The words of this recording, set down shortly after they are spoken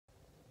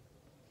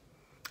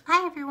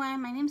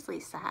everyone, my name's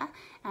Lisa,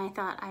 and I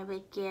thought I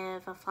would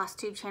give a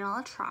Flosstube channel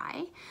a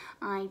try.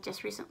 I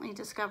just recently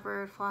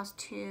discovered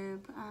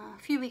Flosstube a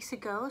few weeks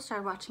ago,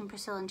 started watching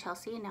Priscilla and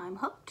Chelsea, and now I'm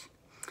hooked.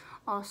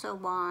 Also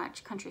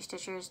watch Country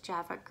Stitchers,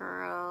 Java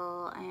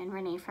Girl, and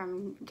Renee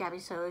from Gabby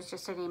Sews,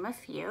 just to name a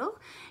few,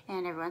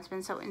 and everyone's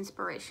been so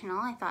inspirational.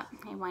 I thought,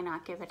 hey, why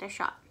not give it a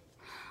shot?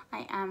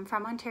 I am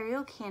from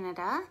Ontario,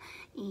 Canada,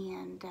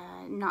 and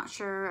not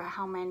sure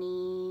how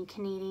many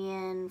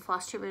Canadian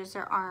Flosstubers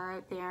there are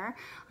out there.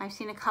 I've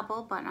seen a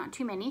couple, but not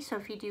too many, so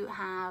if you do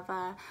have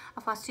a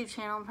Flosstube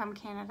channel from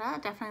Canada,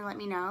 definitely let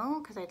me know,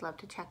 because I'd love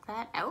to check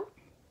that out.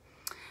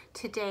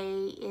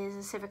 Today is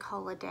a civic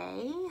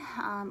holiday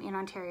in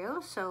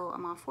Ontario, so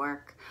I'm off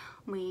work.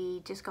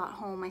 We just got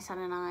home, my son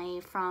and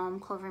I, from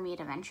Clovermead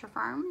Adventure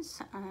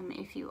Farms.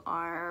 If you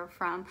are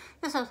from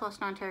the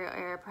Southwestern Ontario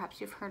area, perhaps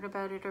you've heard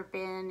about it or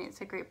been. It's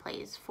a great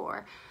place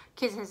for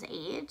kids his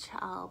age.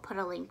 I'll put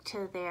a link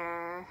to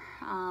their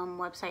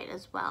website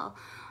as well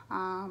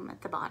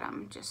at the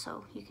bottom, just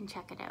so you can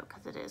check it out,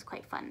 because it is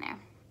quite fun there.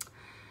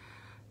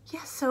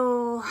 Yeah,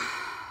 so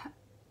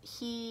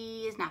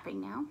he is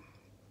napping now.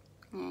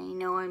 I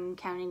know I'm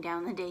counting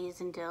down the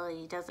days until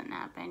he doesn't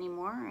nap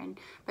anymore,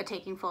 but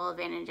taking full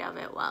advantage of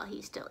it while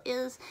he still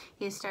is.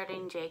 He's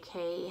starting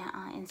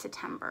JK in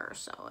September,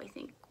 so I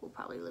think we'll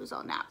probably lose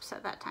all naps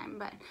at that time,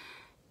 but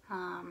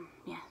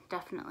yeah,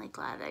 definitely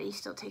glad that he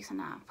still takes a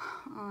nap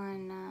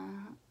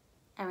on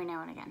every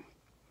now and again,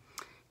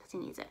 because he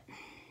needs it,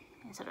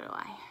 and so do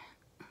I.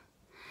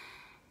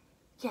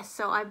 Yes,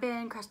 so I've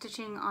been cross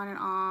stitching on and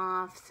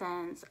off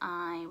since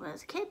I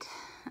was a kid.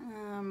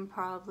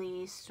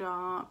 Probably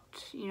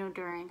stopped,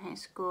 during high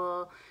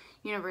school.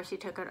 University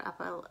took it up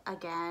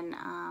again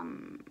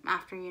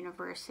after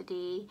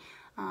university.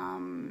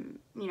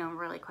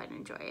 Really quite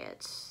enjoy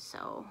it.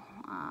 So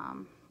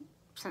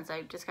since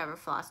I've discovered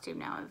Flosstube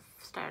now,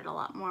 I've started a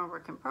lot more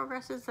work in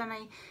progresses than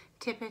I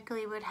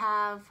typically would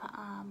have.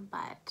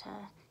 But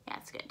yeah,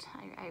 it's good.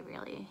 I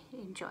really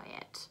enjoy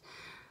it.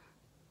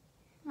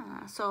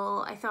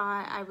 So I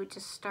thought I would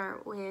just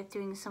start with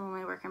doing some of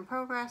my work in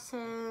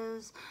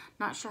progresses.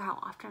 Not sure how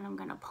often I'm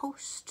going to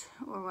post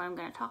or what I'm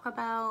going to talk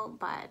about,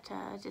 but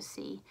just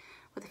see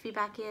what the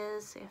feedback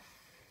is. If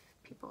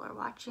people are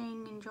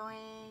watching,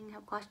 enjoying,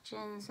 have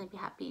questions, I'd be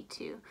happy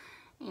to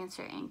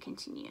answer and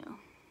continue.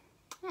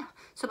 Yeah,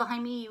 so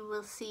behind me you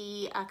will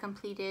see a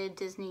completed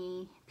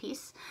Disney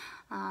piece.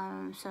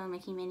 So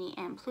Mickey, Minnie,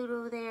 and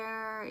Pluto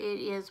there. It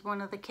is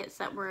one of the kits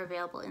that were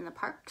available in the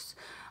parks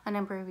a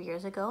number of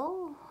years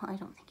ago. I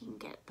don't think you can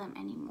get them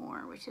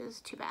anymore, which is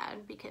too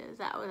bad, because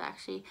that was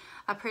actually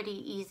a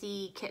pretty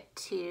easy kit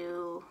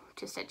to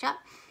stitch up.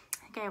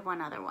 I think I have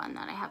one other one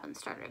that I haven't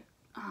started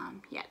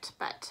yet,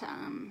 but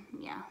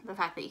yeah, the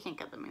fact that you can't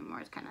get them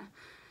anymore is kind of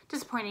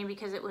disappointing,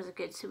 because it was a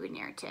good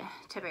souvenir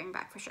to bring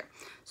back for sure.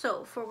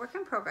 So for work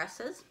in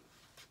progresses,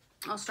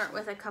 I'll start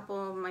with a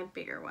couple of my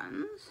bigger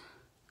ones.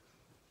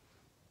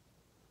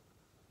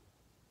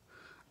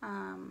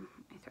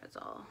 My thread's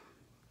all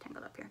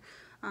tangled up here.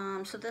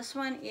 So this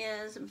one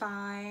is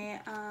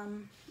by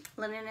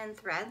Linen and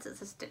Threads.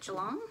 It's a stitch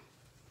along,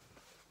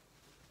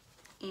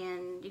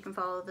 and you can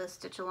follow the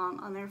stitch along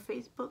on their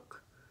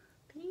Facebook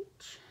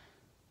page.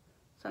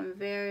 So I'm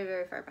very,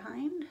 very far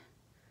behind.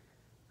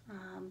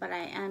 But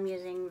I am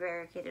using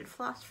variegated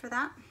floss for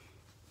that.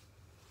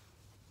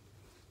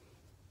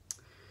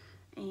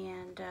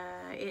 And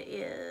it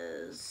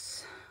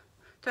is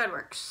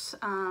treadworx.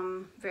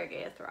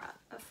 Variegated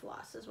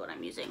floss is what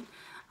I'm using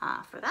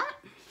for that.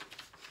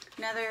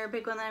 Another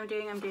big one that I'm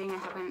doing a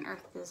Heaven and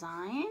Earth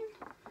design.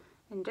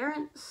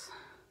 Endurance.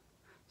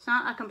 It's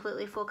not a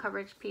completely full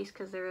coverage piece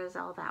because there is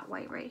all that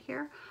white right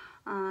here.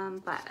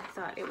 But I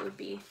thought it would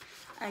be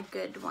a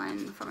good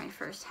one for my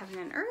first Heaven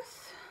and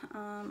Earth.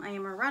 I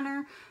am a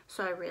runner,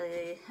 so I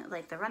really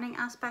like the running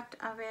aspect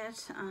of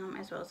it,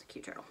 as well as the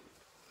cute turtle.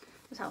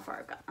 That's how far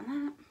I've got on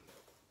that.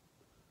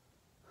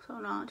 So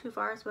not too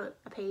far, it's about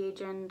a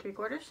page and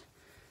 3/4.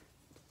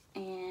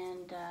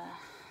 And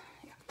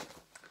yeah,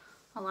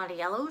 a lot of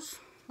yellows,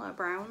 a lot of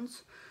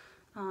browns.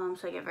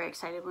 So I get very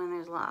excited when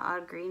there's a lot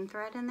of green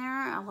thread in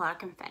there, a lot of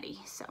confetti.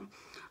 So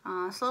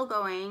slow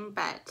going,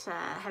 but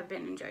have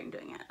been enjoying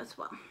doing it as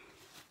well.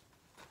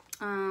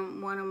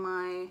 One of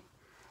my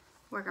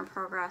work in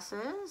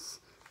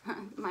progresses,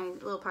 my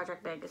little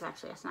project bag is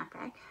actually a snack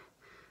bag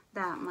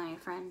that my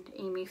friend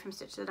Amy from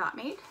Stitch the Dot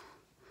made.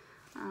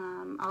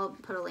 I'll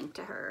put a link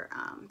to her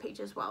page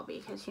as well,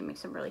 because she makes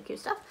some really cute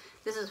stuff.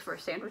 This is for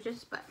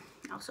sandwiches, but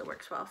also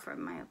works well for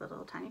my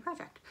little tiny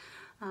project.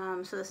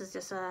 So this is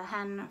just a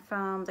hen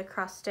from the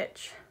Cross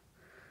Stitch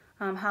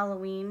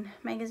Halloween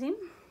magazine.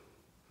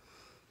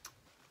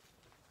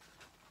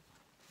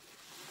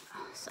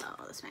 So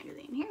this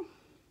magazine here.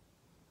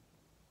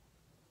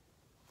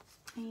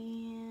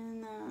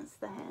 And that's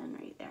the hen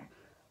right there.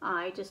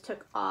 I just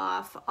took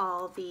off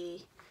all the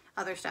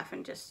other stuff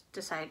and just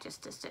decided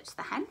just to stitch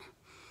the hen.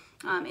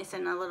 It's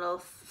in a little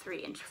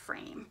 3-inch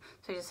frame,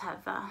 so I just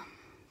have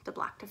the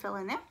black to fill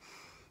in there,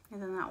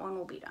 and then that one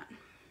will be done.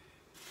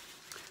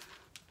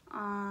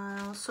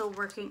 also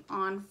working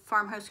on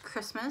Farmhouse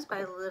Christmas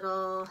by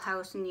Little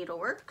House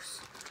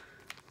Needleworks.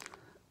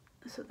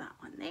 So that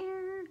one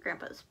there,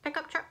 Grandpa's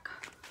pickup truck.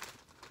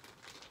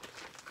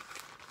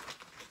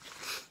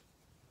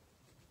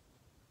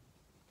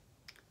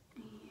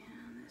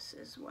 And this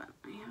is what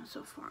I have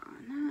so far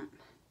on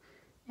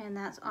that. And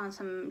that's on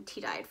some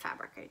tea-dyed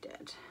fabric I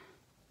did.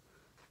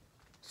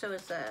 So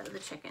is the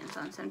chickens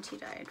on some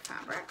tea-dyed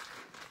fabric.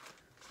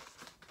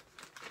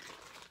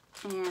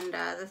 And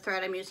the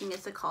thread I'm using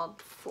is the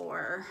called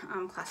for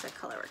classic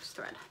colorworks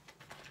thread.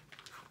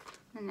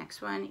 The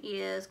next one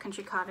is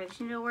Country Cottage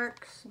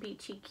Needleworks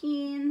Beachy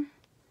Keen.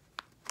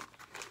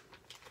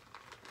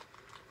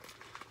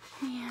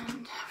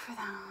 And for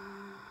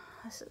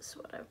that, this is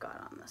what I've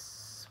got on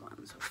this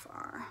one so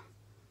far.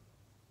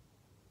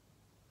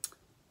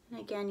 And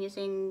again,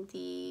 using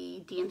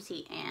the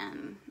DMC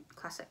and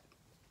classic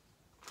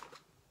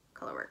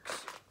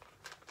colorworks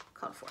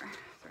called for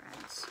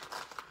threads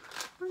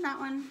on that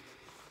one.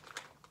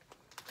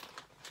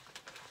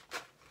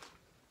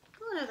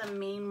 Those are the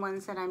main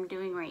ones that I'm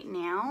doing right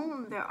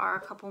now. There are a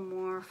couple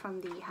more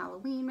from the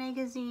Halloween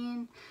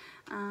magazine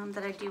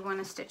that I do want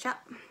to stitch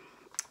up.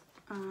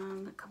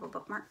 A couple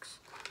bookmarks.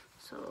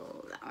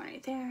 So that one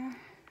right there,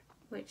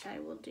 which I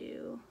will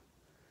do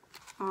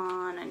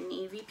on a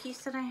navy piece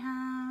that I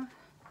have.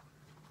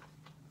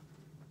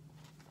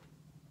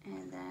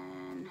 And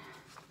then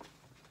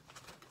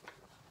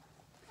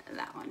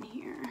that one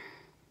here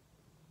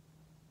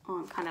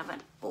on kind of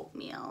an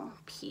oatmeal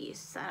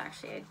piece that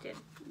actually I did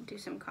do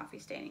some coffee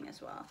staining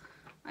as well.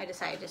 I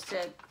decided just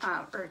to,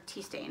 or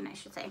tea stain I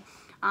should say.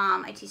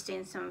 I tea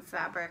stained some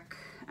fabric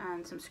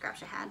and some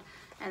scraps I had.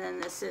 And then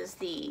this is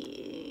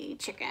the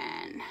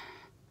chicken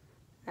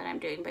that I'm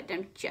doing, but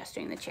I'm just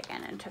doing the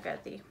chicken and took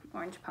out the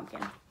orange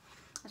pumpkin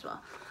as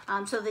well.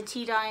 So the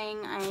tea dyeing,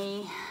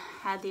 I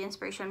had the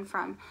inspiration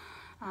from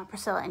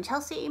Priscilla and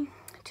Chelsea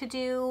to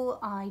do.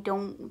 I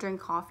don't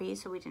drink coffee,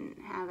 so we didn't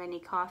have any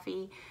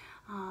coffee.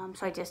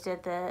 So I just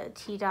did the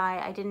tea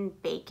dye. I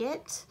didn't bake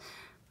it,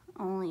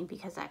 only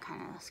because that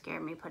kind of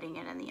scared me putting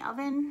it in the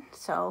oven.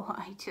 So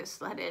I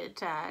just let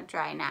it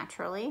dry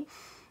naturally.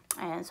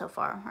 And so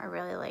far, I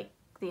really like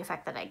the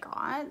effect that I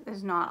got.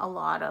 There's not a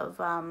lot of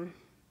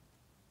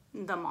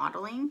the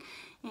modeling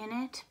in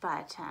it,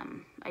 but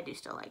I do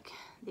still like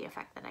the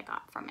effect that I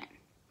got from it.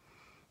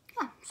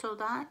 Yeah, so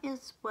that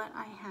is what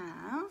I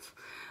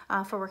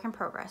have for work in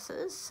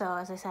progresses. So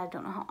as I said, I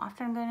don't know how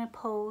often I'm going to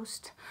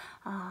post,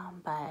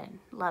 but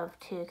love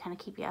to kind of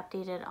keep you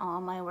updated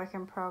on my work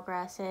in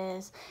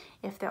progresses.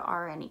 If there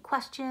are any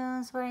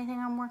questions about anything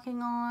I'm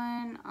working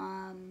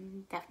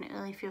on,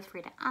 definitely feel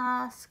free to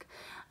ask.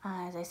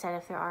 As I said,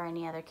 if there are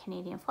any other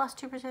Canadian floss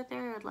tubers out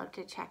there, I'd love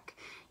to check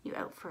you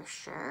out for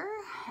sure.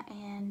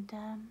 And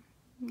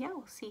yeah,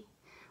 we'll see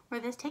where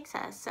this takes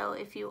us. So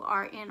if you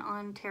are in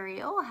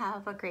Ontario,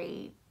 have a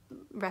great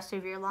rest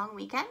of your long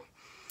weekend,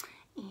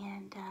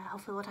 and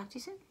hopefully we'll talk to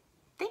you soon.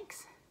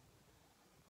 Thanks.